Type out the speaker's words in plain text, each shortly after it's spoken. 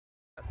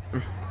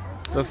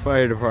the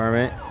fire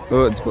department.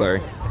 Oh, it's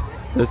blurry.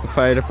 There's the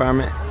fire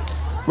department.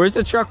 Where's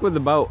the truck with the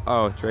boat?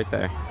 Oh, it's right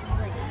there.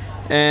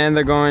 And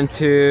they're going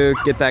to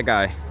get that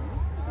guy.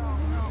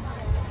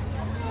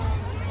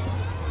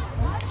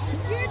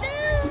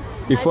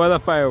 Before the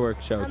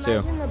fireworks show, too.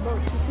 Imagine the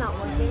boat just not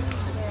working.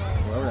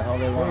 Whatever the hell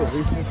they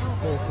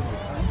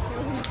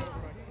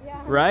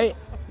want. Right?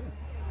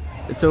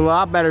 It's a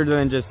lot better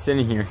than just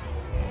sitting here.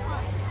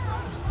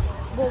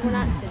 Well, we're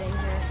not sitting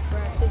here. We're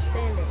actually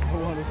standing. I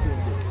want to see him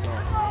get stuck.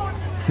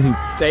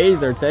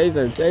 Taser,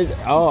 taser, taser.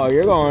 Oh,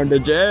 you're going to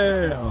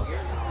jail.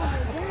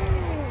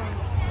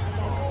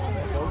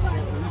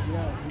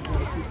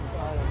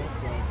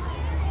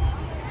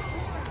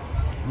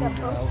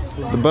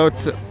 The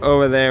boat's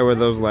over there where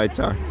those lights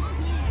are.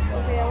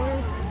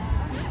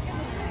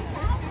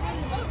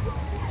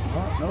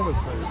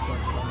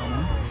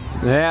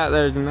 Yeah,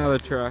 there's another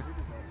truck.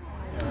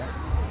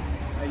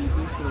 Hey, you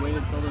think should have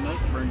waited till the night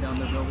to burn down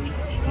the building?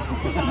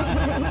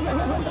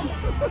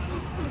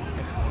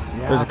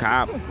 There's a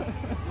cop.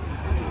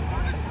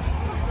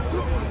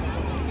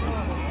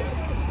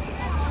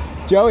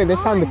 Joey,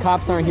 this time the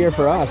cops aren't here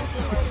for us.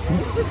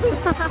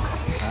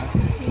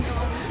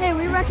 Hey,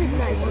 we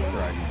recognize you.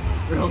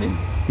 Really?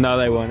 No,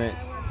 they wouldn't.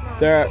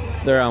 They're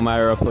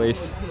Elmira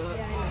police.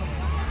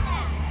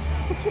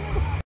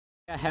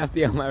 I have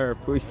the Elmira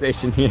police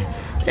station here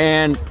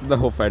and the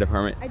whole fire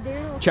department.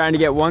 Trying to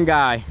get one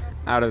guy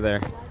out of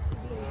there.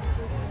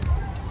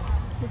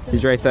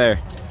 He's right there.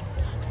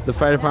 The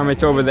fire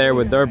department's over there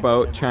with their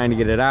boat trying to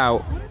get it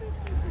out.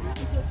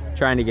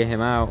 Trying to get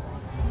him out.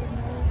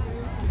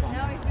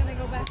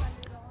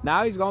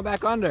 Now he's going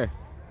back under.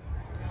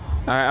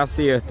 Alright, I'll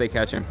see you if they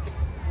catch him.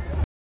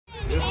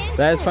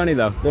 That is funny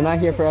though. They're not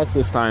here for us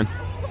this time.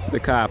 The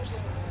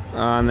cops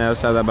on the other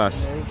side of the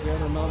bus.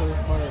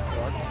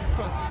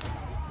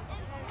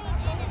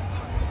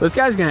 This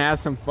guy's gonna have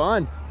some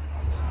fun.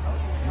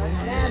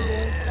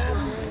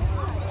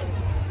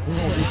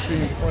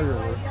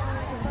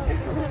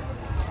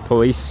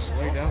 Police.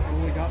 They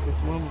definitely got the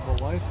swim of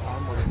a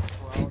lifetime.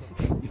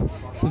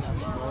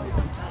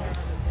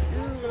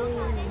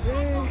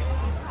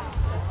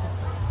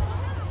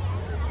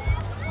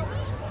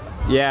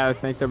 Yeah, I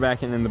think they're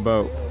back in the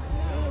boat.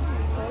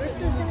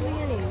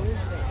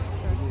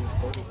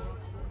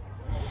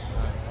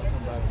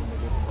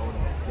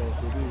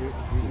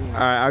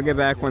 Alright, I'll get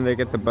back when they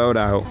get the boat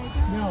out.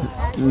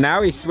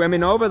 Now he's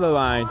swimming over the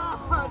line.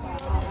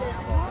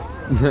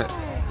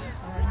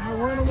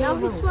 Now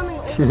he's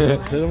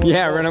swimming.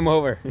 Yeah, run him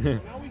over.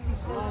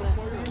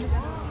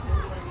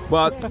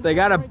 Well, they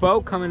got a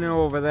boat coming in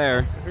over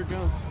there. Here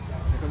comes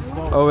the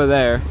boat. Over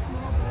there.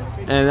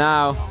 And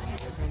now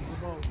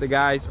the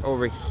guy's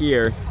over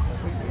here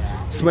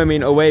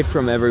swimming away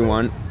from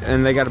everyone.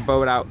 And they got a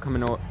boat out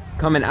coming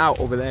out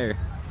over there.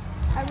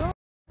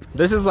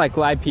 This is like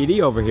live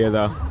PD over here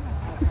though.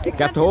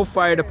 Got the whole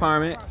fire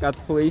department, got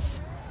the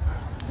police.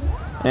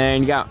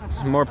 And you got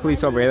some more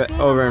police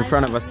over in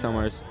front of us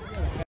somewhere.